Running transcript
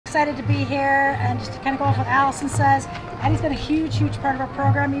Excited to be here, and just to kind of go off what Allison says, Addie's been a huge part of our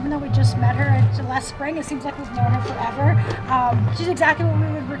program. Even though we just met her last spring, it seems like we've known her forever. She's exactly what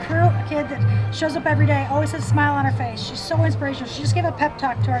we would recruit, a kid that shows up every day, always has a smile on her face. She's so inspirational. She just gave a pep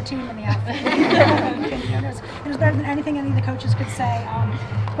talk to our team in the outfit. It was better than anything any of the coaches could say.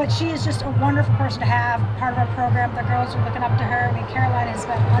 But she is just a wonderful person to have, part of our program. The girls are looking up to her. I mean, Caroline has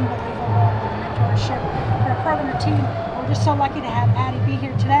been unbelievable with the mentorship for our program and team. We're just so lucky to have Addie be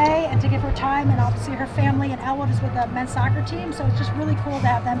here today and to give her time, and obviously her family and Elwood is with the men's soccer team, so it's just really cool to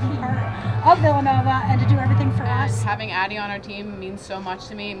have them be part of Villanova and to do everything for us. Having Addie on our team means so much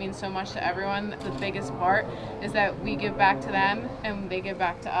to me. It means so much to everyone. The biggest part is that we give back to them and they give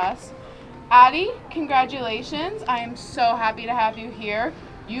back to us. Addie, congratulations. I am so happy to have you here.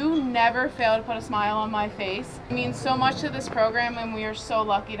 You never fail to put a smile on my face. It means so much to this program, and we are so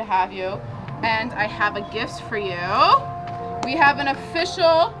lucky to have you. And I have a gift for you. We have an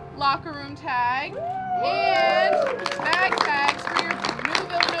official locker room tag and bag tags for your new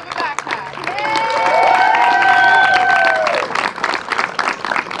Villanova backpack.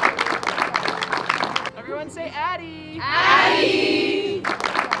 Everyone say Addie! Addie!